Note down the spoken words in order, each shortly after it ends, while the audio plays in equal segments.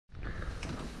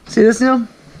See this, Neil?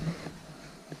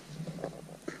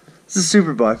 It's a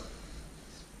super bar.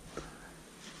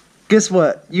 Guess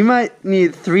what? You might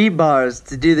need 3 bars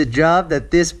to do the job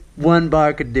that this one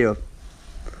bar could do.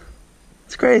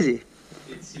 It's crazy.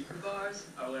 Dude, super bars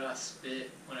are when I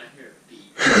spit when I hear a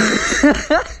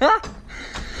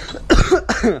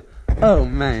beat. Oh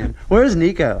man, where's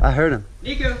Nico? I heard him.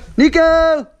 Nico!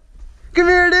 Nico! Come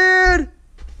here, dude!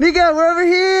 Nico, we're over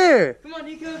here! Come on,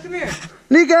 Nico, come here!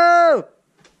 Nico!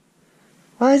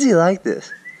 Why is he like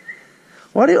this?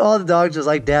 Why do all the dogs just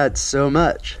like Dad so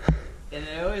much? And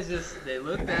they always just, they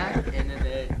look back and then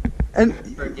they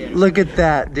forget. Look at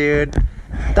that, dude.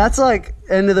 That's like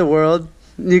end of the world.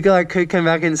 Nico like could come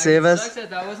back and save us. Sucks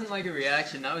that wasn't like a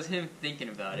reaction, that was him thinking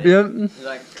about it. Yep. He's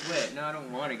like, wait, no, I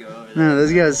don't want to go over there. No,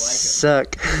 those guys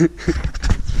suck.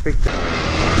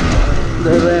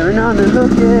 They're laying on the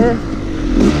lookout.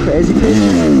 Crazy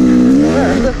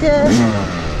bitches. Look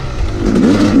at.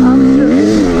 I'm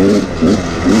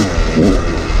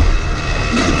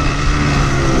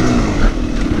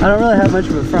I don't really have much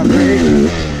of a front brake.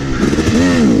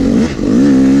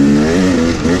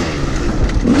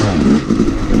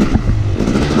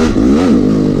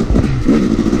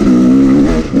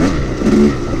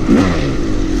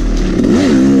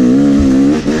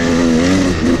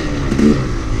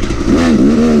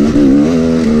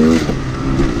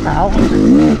 Ow.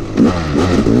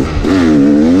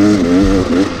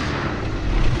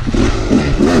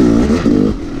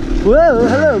 Whoa,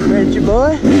 hello, Frenchy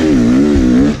boy.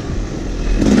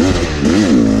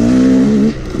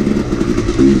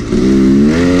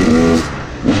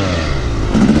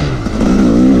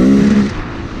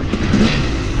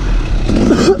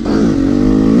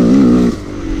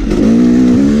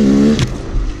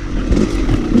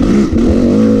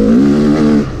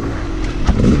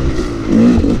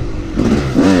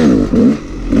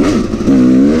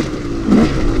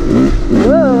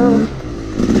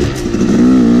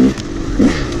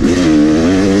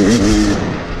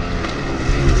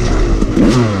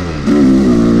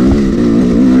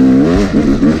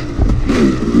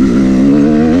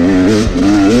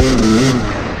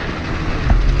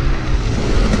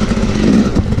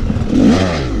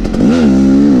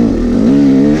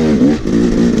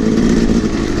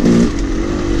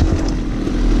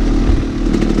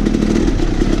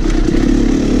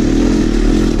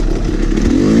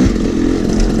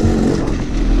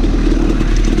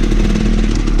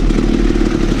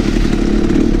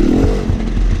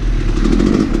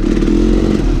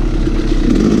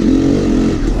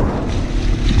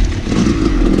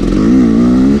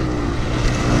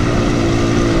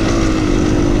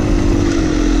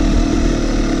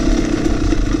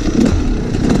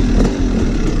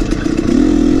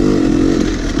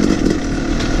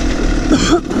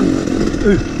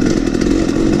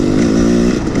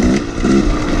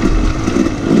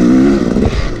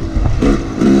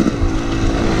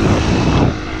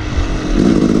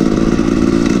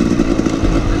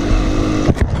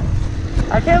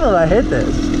 I can't believe I hit this.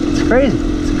 It's crazy.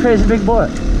 It's a crazy big boy.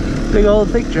 Big old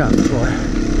thick jump boy.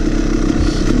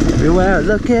 Everywhere I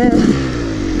look at.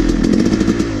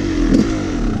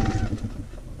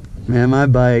 Man, my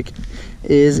bike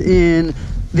is in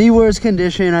the worst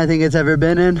condition I think it's ever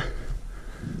been in.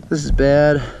 This is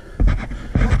bad,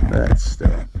 but it's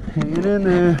still hanging in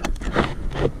there.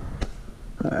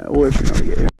 Alright, we'll wait for him to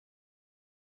get here.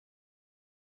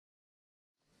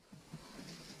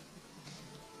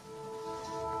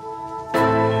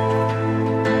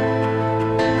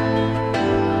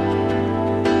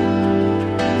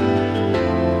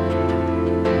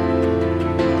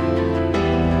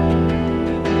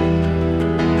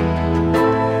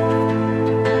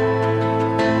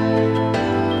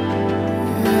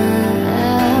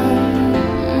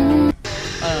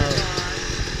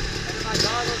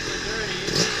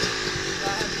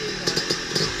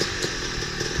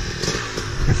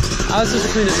 I was supposed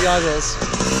to clean his goggles.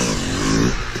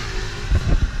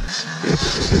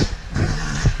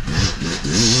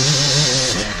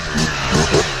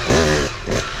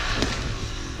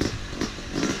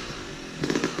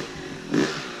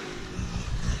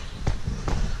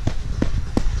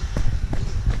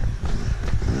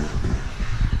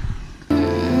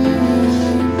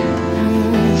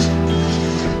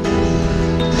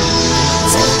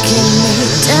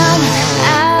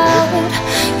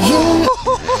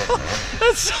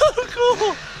 That's so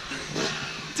cool!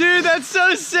 Dude, that's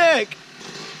so sick!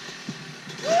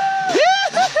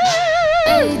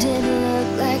 It didn't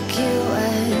look like it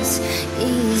was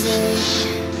easy.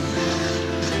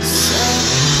 So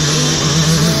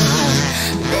easy,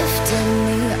 lifting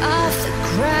me off the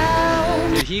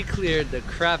ground. Dude, he cleared the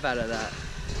crap out of that.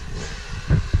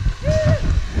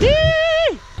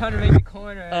 trying to make the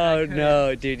corner. Oh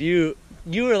no, dude, you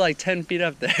were like 10 feet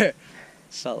up there.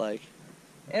 It's not like.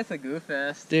 It's a goof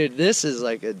fest. Dude, this is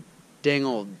like a dang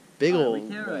old, big old. We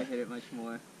can't really hit it much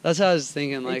more. That's how I was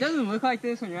thinking. Like, it doesn't look like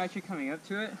this when you're actually coming up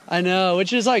to it. I know,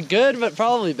 which is like good, but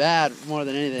probably bad more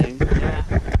than anything. Yeah.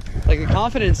 Like the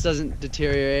confidence doesn't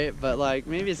deteriorate, but like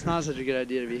maybe it's not such a good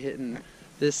idea to be hitting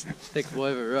this thick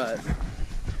boy of a rut.